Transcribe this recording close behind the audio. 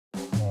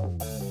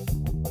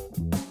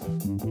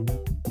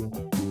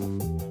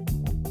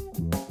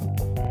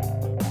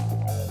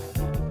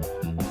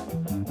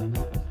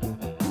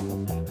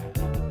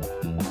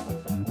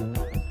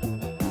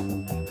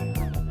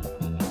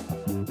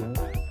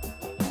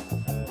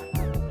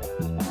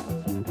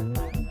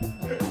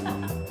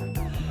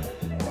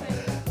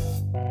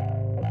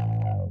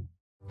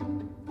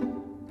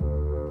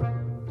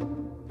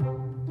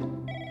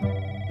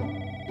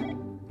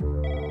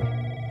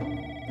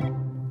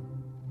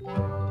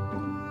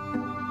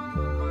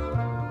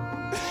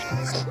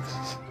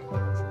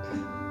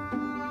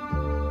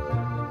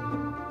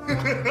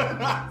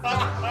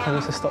Tell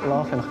us to stop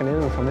laughing, I can hear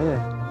them from here.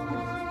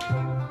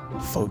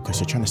 Focus,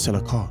 you're trying to sell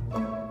a car.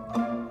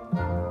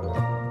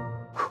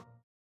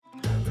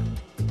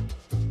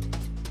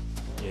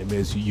 Yeah,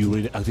 Mace, you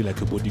really acting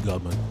like a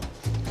bodyguard, man.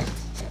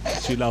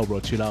 Chill out,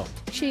 bro, chill out.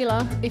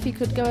 Sheila, if you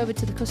could go over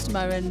to the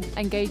customer and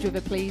engage with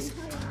her, please.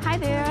 Hi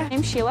there,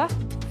 I'm Sheila.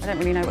 I don't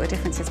really know what the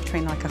difference is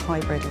between like a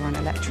hybrid or an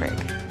electric.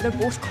 They're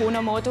both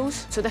KONA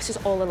models, so this is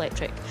all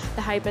electric.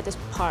 The hybrid is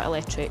part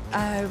electric.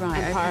 Oh, right,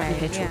 and part okay,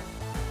 petrol. yeah.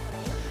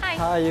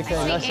 Hi, you okay?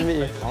 Nice to meet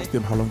you. Ask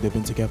them how long they've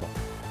been together.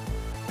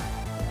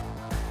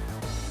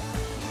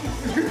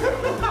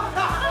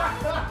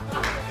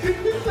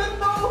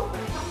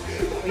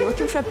 Are you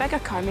looking for a bigger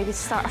car, maybe to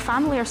start a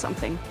family or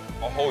something?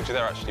 I'll hold you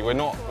there. Actually, we're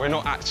not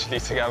actually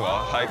together.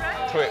 Like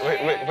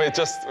we're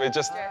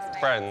just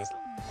friends.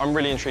 I'm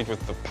really intrigued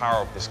with the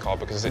power of this car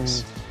because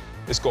it's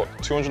got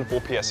 204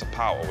 PS of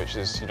power, which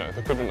is the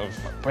equivalent of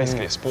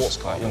basically a sports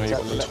car. You know, you've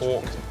got the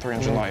torque,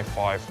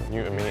 395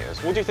 Newton meters.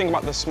 What do you think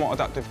about the smart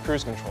adaptive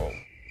cruise control?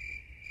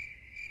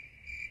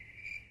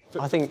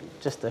 I think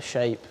just the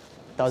shape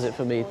does it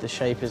for me. The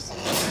shape is...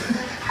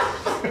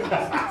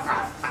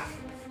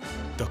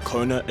 The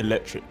KONA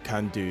Electric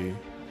can do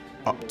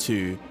up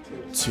to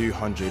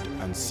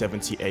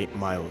 278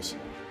 miles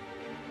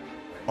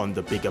on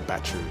the bigger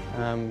battery.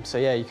 So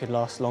yeah, you could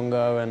last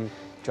longer and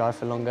drive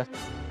for longer.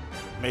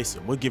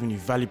 Mason, we're giving you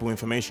valuable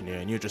information here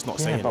and you're just not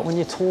saying it. But when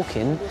you're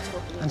talking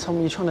and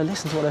you're trying to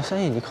listen to what they're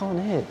saying, you can't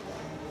hear.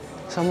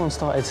 Someone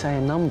started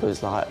saying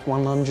numbers like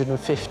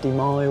 150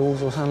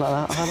 miles or something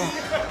like that.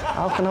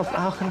 How can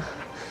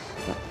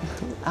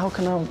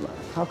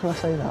I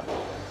say that?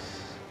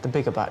 The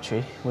bigger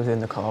battery within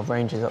the car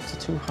ranges up to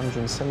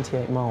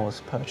 278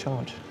 miles per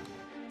charge.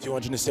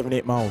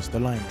 278 miles, the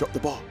line, drop the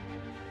bar.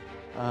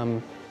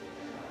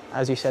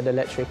 As you said,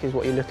 electric is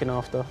what you're looking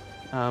after.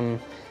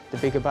 The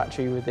bigger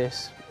battery with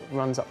this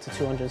runs up to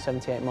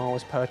 278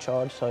 miles per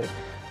charge, so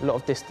a lot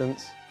of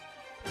distance.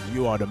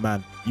 You are the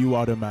man. You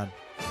are the man.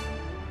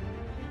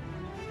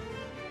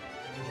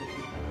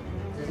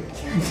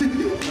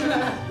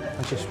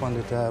 I just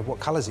wondered what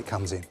colours it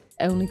comes in.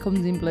 Only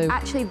comes in blue.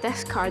 Actually,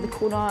 this car, the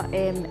KONA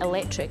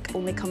Electric,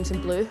 only comes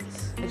in blue.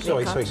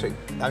 Sorry.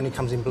 Only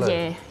comes in blue?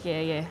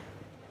 Yeah.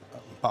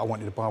 But I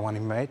wanted to buy one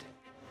in red.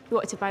 You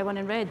wanted to buy one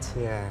in red?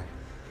 Yeah.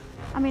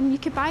 I mean, you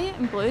could buy it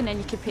in blue and then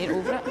you could paint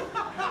over it.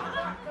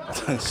 I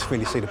don't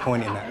really see the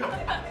point in that.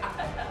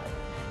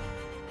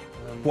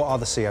 What are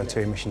the CO2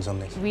 emissions on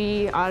this?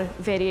 We are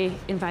very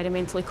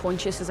environmentally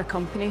conscious as a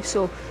company,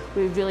 so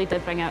we really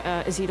did bring out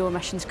a zero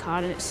emissions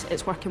car and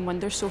it's working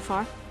wonders so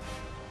far.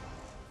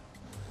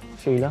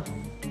 Sheila,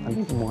 I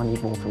need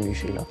more from you,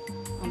 Sheila.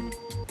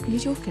 Are you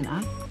joking,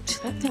 Anne?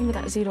 Tell me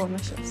that zero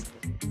emissions.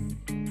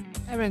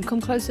 Erin,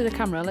 come close to the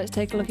camera. Let's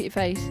take a look at your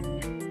face.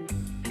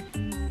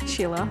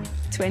 Sheila,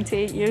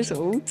 28 years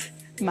old,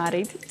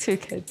 married, 2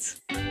 kids.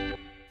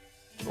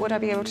 Would I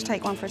be able to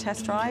take one for a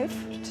test drive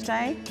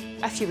today?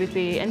 If you would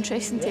be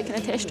interested in taking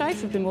a test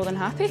drive, we'd be more than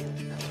happy.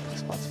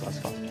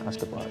 That's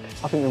good work.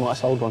 I think we might have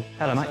sold one.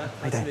 Hello, mate.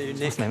 How you doing?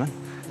 Nice to meet you, man.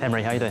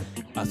 Emery, how you doing?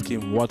 Ask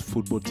him what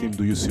football team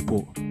do you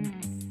support?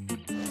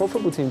 What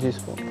football team do you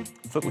support?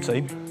 Football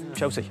team?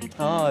 Chelsea.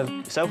 Oh,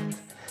 Yourself?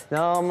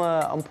 no,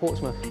 I'm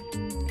Portsmouth.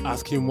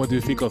 Ask him what do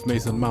you think of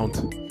Mason Mount?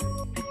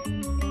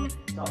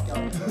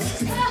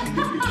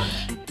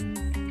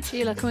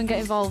 Sheila, come and get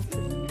involved.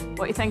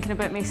 What are you thinking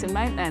about Mason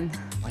Mount, then?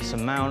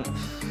 Mason Mount.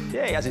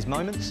 Yeah, he has his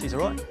moments. He's all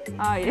right.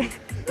 Oh, yeah.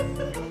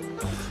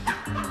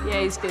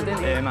 Yeah, he's good,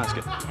 isn't he? Yeah, Mount's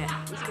good.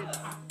 Yeah, he's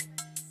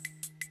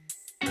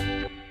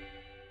good.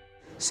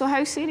 So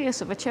how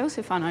serious of a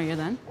Chelsea fan are you,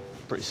 then?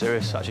 Pretty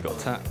serious. Actually got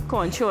a tat. Go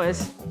on, show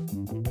us.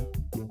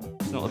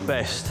 It's not the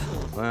best.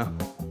 Well, Are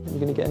you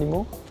going to get any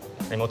more?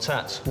 any more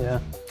tats? Yeah.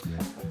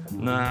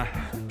 Nah,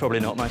 probably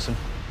not, Mason.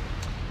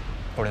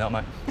 Probably not,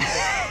 mate.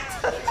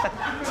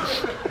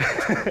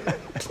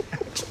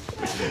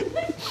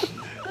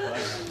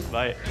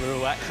 Mate, we're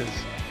all actors.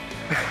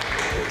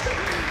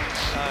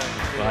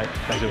 Right,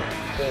 thank you.